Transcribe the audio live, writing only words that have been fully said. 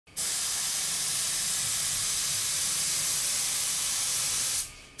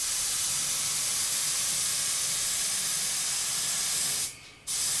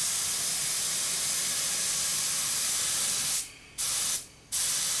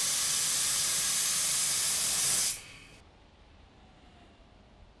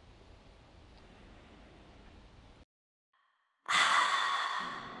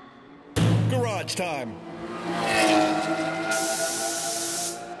garage time.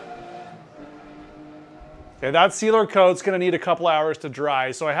 Okay, that sealer coat's gonna need a couple hours to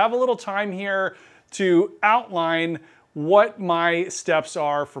dry. So I have a little time here to outline what my steps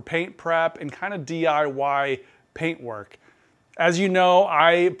are for paint prep and kind of DIY paint work. As you know,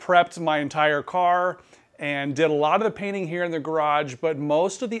 I prepped my entire car and did a lot of the painting here in the garage, but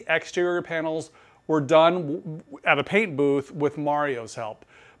most of the exterior panels were done at a paint booth with Mario's help.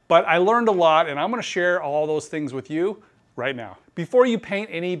 But I learned a lot, and I'm gonna share all those things with you right now. Before you paint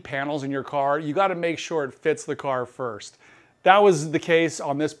any panels in your car, you gotta make sure it fits the car first. That was the case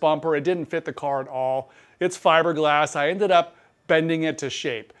on this bumper. It didn't fit the car at all. It's fiberglass. I ended up bending it to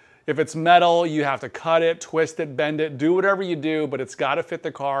shape. If it's metal, you have to cut it, twist it, bend it, do whatever you do, but it's gotta fit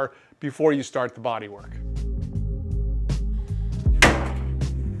the car before you start the body work.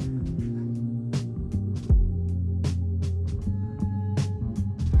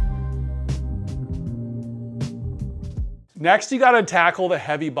 Next, you gotta tackle the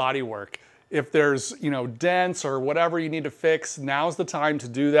heavy body work. If there's, dents or whatever you need to fix, now's the time to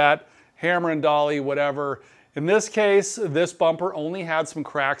do that. Hammer and dolly, whatever. In this case, this bumper only had some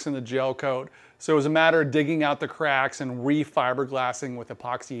cracks in the gel coat, so it was a matter of digging out the cracks and re-fiberglassing with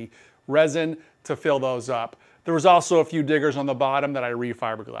epoxy resin to fill those up. There was also a few diggers on the bottom that I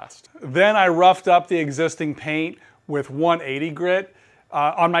re-fiberglassed. Then I roughed up the existing paint with 180 grit.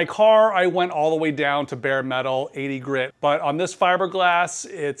 On my car, I went all the way down to bare metal, 80 grit. But on this fiberglass,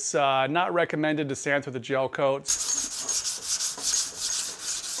 it's not recommended to sand through the gel coat.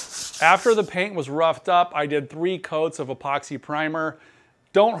 After the paint was roughed up, I did 3 coats of epoxy primer.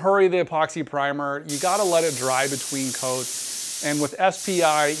 Don't hurry the epoxy primer. You gotta let it dry between coats. And with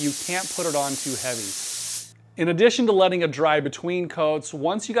SPI, you can't put it on too heavy. In addition to letting it dry between coats,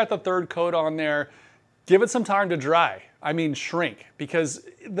 once you got the 3rd coat on there, give it some time to dry. I mean shrink, because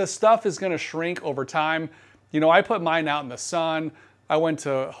the stuff is gonna shrink over time. I put mine out in the sun. I went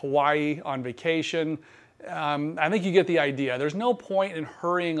to Hawaii on vacation. I think you get the idea. There's no point in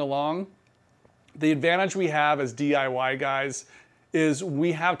hurrying along. The advantage we have as DIY guys is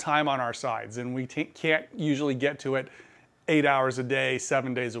we have time on our sides, and we can't usually get to it 8 hours a day,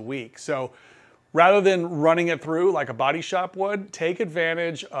 7 days a week. So rather than running it through like a body shop would, take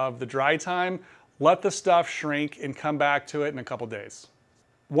advantage of the dry time, let the stuff shrink, and come back to it in a couple days.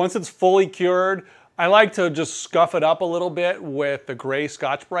 Once it's fully cured, I like to just scuff it up a little bit with the gray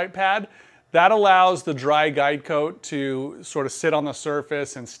Scotch-Brite pad. That allows the dry guide coat to sort of sit on the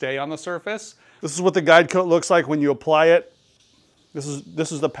surface and stay on the surface. This is what the guide coat looks like when you apply it. This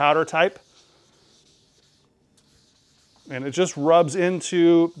is the powder type. And it just rubs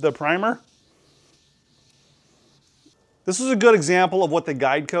into the primer. This is a good example of what the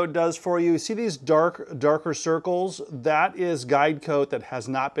guide coat does for you. See these darker circles? That is guide coat that has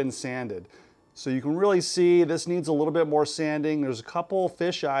not been sanded. So you can really see this needs a little bit more sanding. There's a couple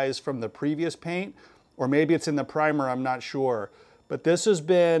fish eyes from the previous paint, or maybe it's in the primer, I'm not sure. But this has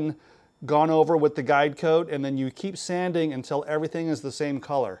been gone over with the guide coat, and then you keep sanding until everything is the same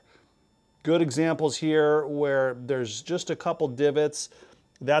color. Good examples here where there's just a couple divots.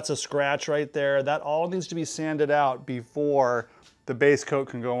 That's a scratch right there. That all needs to be sanded out before the base coat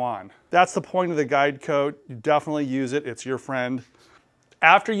can go on. That's the point of the guide coat. You definitely use it, it's your friend.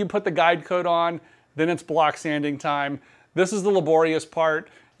 After you put the guide coat on, then it's block sanding time. This is the laborious part.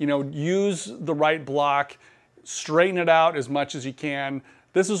 Use the right block, straighten it out as much as you can.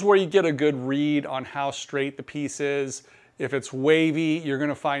 This is where you get a good read on how straight the piece is. If it's wavy, you're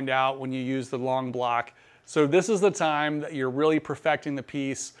gonna find out when you use the long block. So this is the time that you're really perfecting the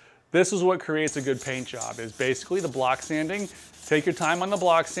piece. This is what creates a good paint job, is basically the block sanding. Take your time on the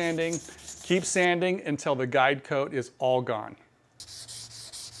block sanding, keep sanding until the guide coat is all gone.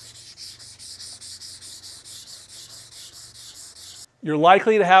 You're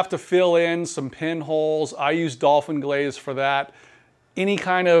likely to have to fill in some pinholes. I use dolphin glaze for that. Any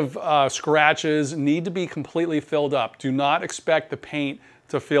kind of scratches need to be completely filled up. Do not expect the paint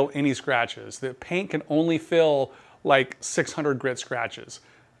to fill any scratches. The paint can only fill like 600 grit scratches.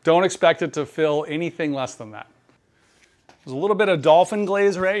 Don't expect it to fill anything less than that. There's a little bit of dolphin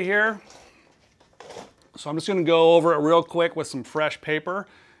glaze right here. So I'm just gonna go over it real quick with some fresh paper.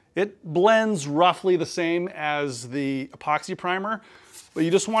 It blends roughly the same as the epoxy primer, but you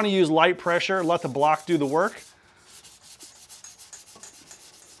just want to use light pressure, let the block do the work.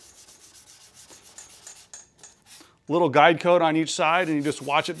 Little guide coat on each side, and you just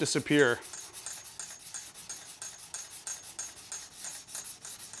watch it disappear.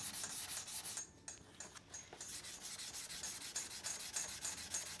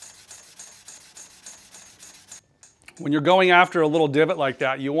 When you're going after a little divot like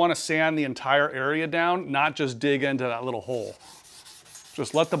that, you want to sand the entire area down, not just dig into that little hole.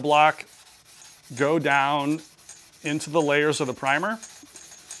 Just let the block go down into the layers of the primer,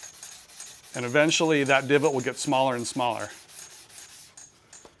 and eventually that divot will get smaller and smaller.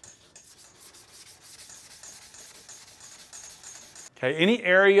 Okay, any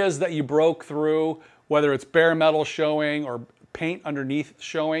areas that you broke through, whether it's bare metal showing or paint underneath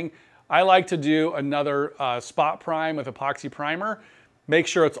showing, I like to do another spot prime with epoxy primer. Make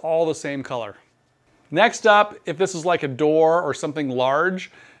sure it's all the same color. Next up, if this is like a door or something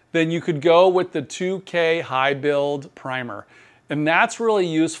large, then you could go with the 2K high build primer. And that's really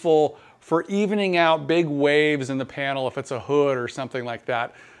useful for evening out big waves in the panel if it's a hood or something like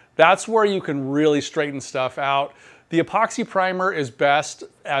that. That's where you can really straighten stuff out. The epoxy primer is best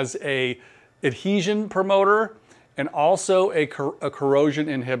as a adhesion promoter and also a corrosion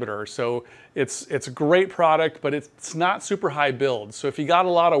inhibitor. So it's a great product, but it's not super high build. So if you got a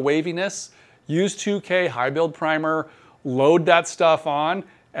lot of waviness, use 2K high build primer, load that stuff on,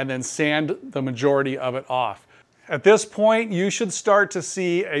 and then sand the majority of it off. At this point, you should start to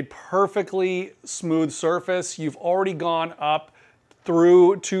see a perfectly smooth surface. You've already gone up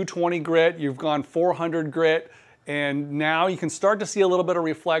through 220 grit, you've gone 400 grit, and now you can start to see a little bit of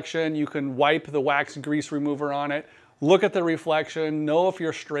reflection. You can wipe the wax and grease remover on it, look at the reflection, know if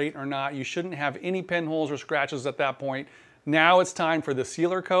you're straight or not. You shouldn't have any pinholes or scratches at that point. Now it's time for the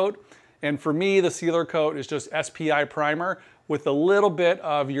sealer coat. And for me, the sealer coat is just SPI primer with a little bit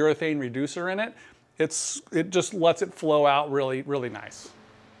of urethane reducer in it. It just lets it flow out really, really nice.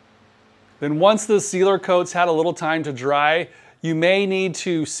 Then once the sealer coat's had a little time to dry, you may need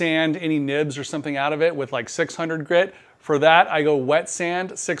to sand any nibs or something out of it with like 600 grit. For that, I go wet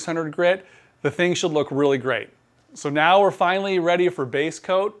sand, 600 grit. The thing should look really great. So now we're finally ready for base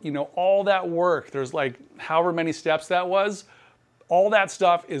coat. You know, all that work, there's like however many steps that was, all that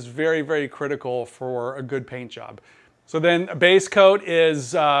stuff is very, very critical for a good paint job. So then a base coat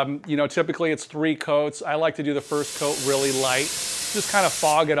is, you know, typically it's 3 coats. I like to do the first coat really light, just kind of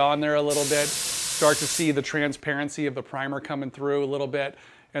fog it on there a little bit. Start to see the transparency of the primer coming through a little bit.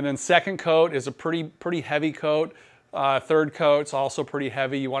 And then second coat is a pretty heavy coat. Third coat's also pretty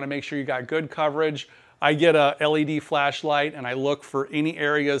heavy. You want to make sure you got good coverage. I get a LED flashlight and I look for any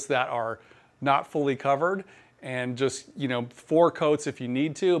areas that are not fully covered, and just, you know, 4 coats if you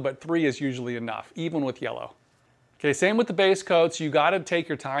need to, but 3 is usually enough, even with yellow. Okay, same with the base coats. You got to take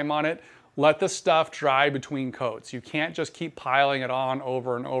your time on it. Let the stuff dry between coats. You can't just keep piling it on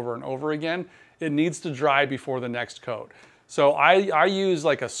over and over and over again. It needs to dry before the next coat. So I use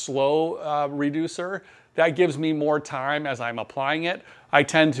like a slow reducer. That gives me more time as I'm applying it. I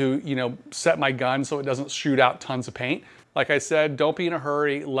tend to, you know, set my gun so it doesn't shoot out tons of paint. Like I said, don't be in a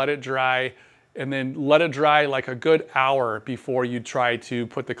hurry, let it dry, and then let it dry like a good hour before you try to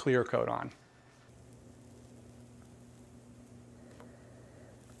put the clear coat on.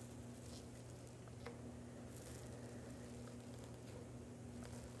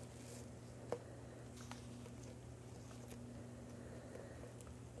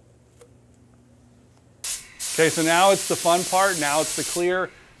 Okay, so now it's the fun part. Now it's the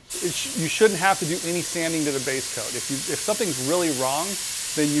clear. You shouldn't have to do any sanding to the base coat. If something's really wrong,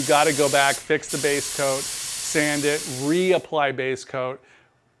 then you got to go back, fix the base coat, sand it, reapply base coat,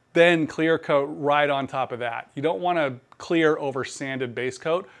 then clear coat right on top of that. You don't want to clear over sanded base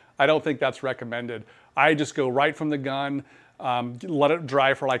coat. I don't think that's recommended. I just go right from the gun, let it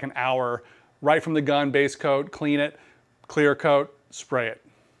dry for like an hour, right from the gun, base coat, clean it, clear coat, spray it.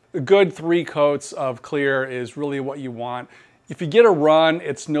 A good 3 coats of clear is really what you want. If you get a run,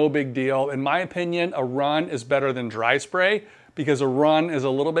 it's no big deal. In my opinion, a run is better than dry spray because a run is a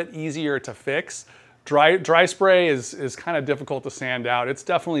little bit easier to fix. Dry spray is kind of difficult to sand out. It's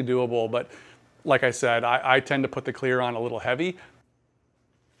definitely doable, but like I said, I tend to put the clear on a little heavy.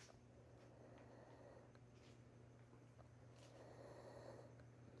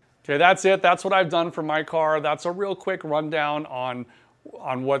 Okay, that's it. That's what I've done for my car. That's a real quick rundown on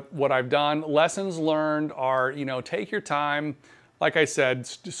what I've done. Lessons learned are, you know, take your time. Like I said,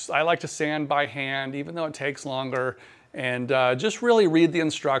 I like to sand by hand, even though it takes longer, and just really read the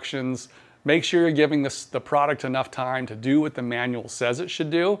instructions. Make sure you're giving the product enough time to do what the manual says it should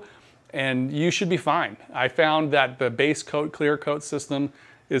do, and you should be fine. I found that the base coat, clear coat system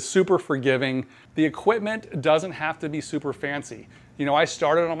is super forgiving. The equipment doesn't have to be super fancy. You know, I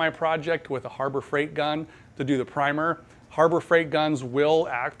started on my project with a Harbor Freight gun to do the primer. Harbor Freight guns will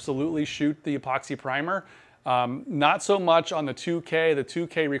absolutely shoot the epoxy primer. Not so much on the 2K. The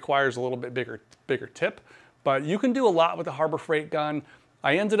 2K requires a little bit bigger tip, but you can do a lot with the Harbor Freight gun.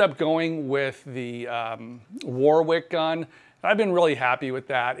 I ended up going with the Warwick gun. I've been really happy with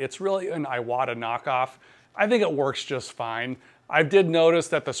that. It's really an Iwata knockoff. I think it works just fine. I did notice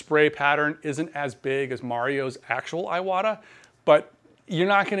that the spray pattern isn't as big as Mario's actual Iwata, but you're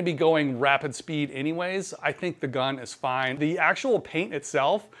not going to be going rapid speed anyways. I think the gun is fine. The actual paint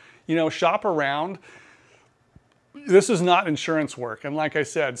itself, you know, shop around. This is not insurance work. And like I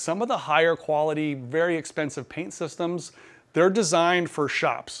said, some of the higher quality, very expensive paint systems, they're designed for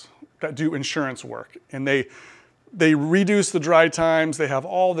shops that do insurance work. And they reduce the dry times. They have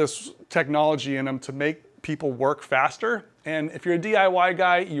all this technology in them to make people work faster. And if you're a DIY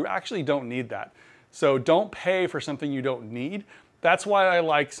guy, you actually don't need that. So don't pay for something you don't need. That's why I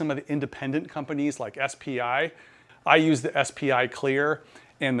like some of the independent companies like SPI. I use the SPI Clear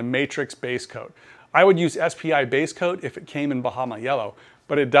and the Matrix base coat. I would use SPI base coat if it came in Bahama Yellow,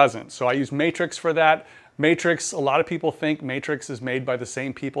 but it doesn't. So I use Matrix for that. Matrix, a lot of people think Matrix is made by the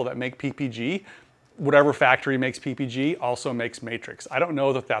same people that make PPG. Whatever factory makes PPG also makes Matrix. I don't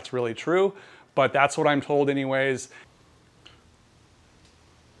know that that's really true, but that's what I'm told anyways.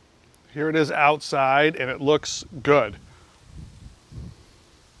 Here it is outside and it looks good.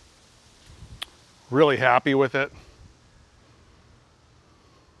 Really happy with it.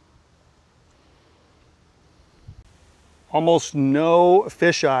 Almost no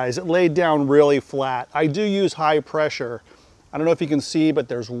fish eyes. It laid down really flat. I do use high pressure. I don't know if you can see, but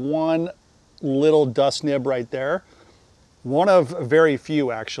there's one little dust nib right there. One of very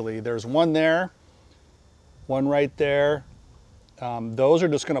few actually. There's one there, one right there. Those are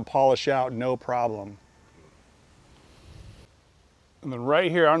just gonna polish out, no problem. And then right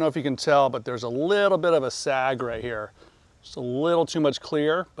here, I don't know if you can tell, but there's a little bit of a sag right here. Just a little too much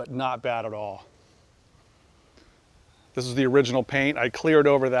clear, but not bad at all. This is the original paint. I cleared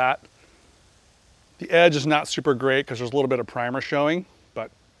over that. The edge is not super great because there's a little bit of primer showing,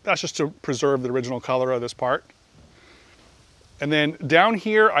 but that's just to preserve the original color of this part. And then down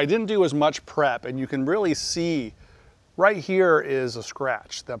here, I didn't do as much prep, and you can really see right here is a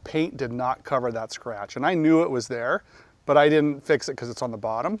scratch. The paint did not cover that scratch, and I knew it was there, but I didn't fix it because it's on the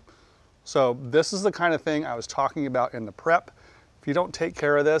bottom. So this is the kind of thing I was talking about in the prep. If you don't take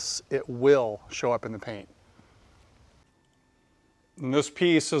care of this, it will show up in the paint. And this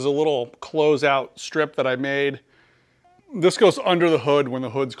piece is a little closeout strip that I made. This goes under the hood when the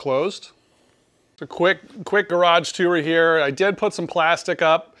hood's closed. It's a quick garage tour here. I did put some plastic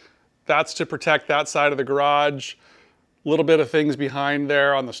up. That's to protect that side of the garage. A little bit of things behind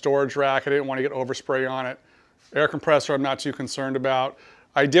there on the storage rack. I didn't want to get overspray on it. Air compressor I'm not too concerned about.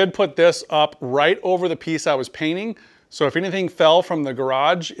 I did put this up right over the piece I was painting. So if anything fell from the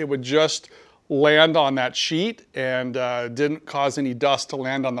garage, it would just land on that sheet and didn't cause any dust to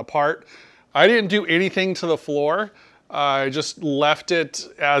land on the part. I didn't do anything to the floor. I just left it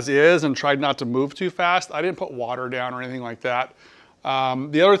as is and tried not to move too fast. I didn't put water down or anything like that.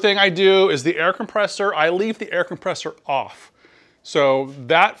 The other thing I do is the air compressor. I leave the air compressor off. So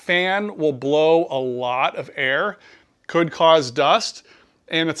that fan will blow a lot of air, could cause dust,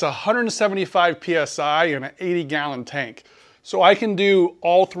 and it's 175 PSI in an 80-gallon tank. So I can do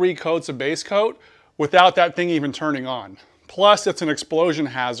all 3 coats of base coat without that thing even turning on. Plus, it's an explosion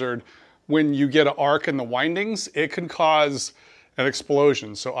hazard. When you get an arc in the windings, it can cause an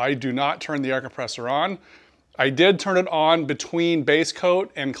explosion. So I do not turn the air compressor on. I did turn it on between base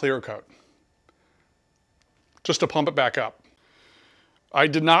coat and clear coat, just to pump it back up. I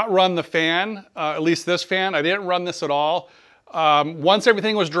did not run the fan, at least this fan. I didn't run this at all. Once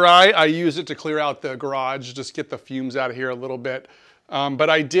everything was dry, I used it to clear out the garage, just get the fumes out of here a little bit. But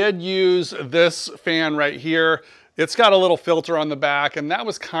I did use this fan right here. It's got a little filter on the back, and that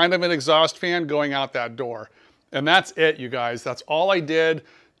was kind of an exhaust fan going out that door. And that's it, you guys. That's all I did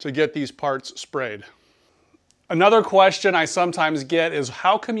to get these parts sprayed. Another question I sometimes get is,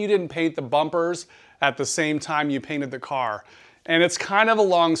 how come you didn't paint the bumpers at the same time you painted the car? And it's kind of a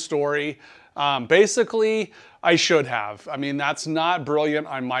long story. Basically, I should have. I mean, that's not brilliant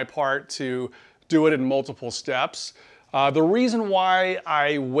on my part to do it in multiple steps. The reason why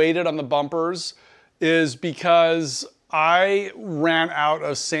I waited on the bumpers is because I ran out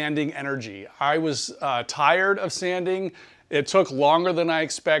of sanding energy. I was tired of sanding. It took longer than I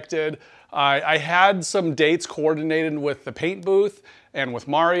expected. I had some dates coordinated with the paint booth and with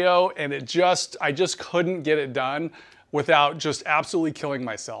Mario, and I just couldn't get it done without just absolutely killing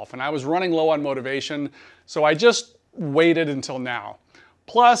myself. And I was running low on motivation, so I just waited until now.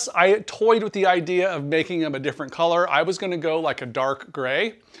 Plus, I toyed with the idea of making them a different color. I was gonna go like a dark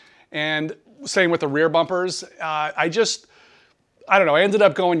gray, and same with the rear bumpers. I don't know, I ended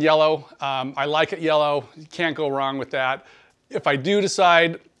up going yellow. I like it yellow, you can't go wrong with that. If I do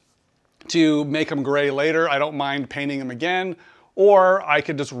decide to make them gray later, I don't mind painting them again, or I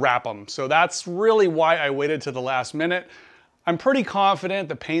could just wrap them. So that's really why I waited to the last minute. I'm pretty confident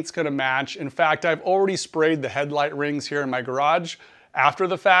the paint's gonna match. In fact, I've already sprayed the headlight rings here in my garage after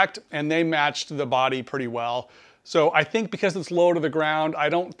the fact, and they matched the body pretty well. So I think because it's low to the ground, I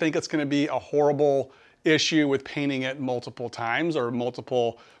don't think it's gonna be a horrible issue with painting it multiple times or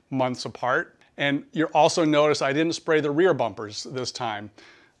multiple months apart. And you'll also notice I didn't spray the rear bumpers this time.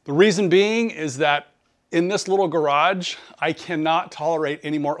 The reason being is that in this little garage, I cannot tolerate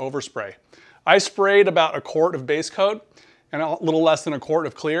any more overspray. I sprayed about a quart of base coat and a little less than a quart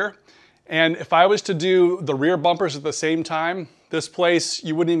of clear. And if I was to do the rear bumpers at the same time, this place,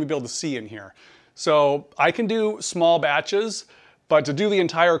 you wouldn't even be able to see in here. So I can do small batches, but to do the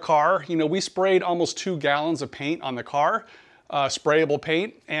entire car, you know, we sprayed almost 2 gallons of paint on the car, sprayable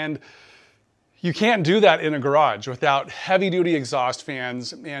paint, and you can't do that in a garage without heavy duty exhaust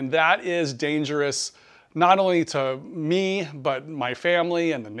fans. And that is dangerous, not only to me, but my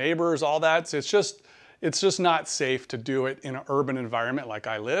family and the neighbors, all that. So it's just not safe to do it in an urban environment like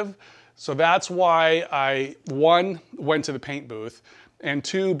I live. So that's why I, 1, went to the paint booth, and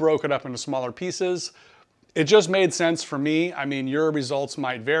 2, broke it up into smaller pieces. It just made sense for me. I mean, your results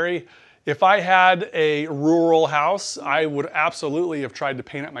might vary. If I had a rural house, I would absolutely have tried to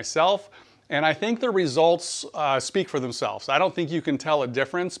paint it myself. And I think the results speak for themselves. I don't think you can tell a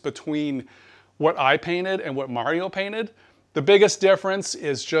difference between what I painted and what Mario painted. The biggest difference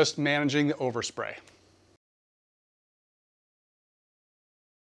is just managing the overspray.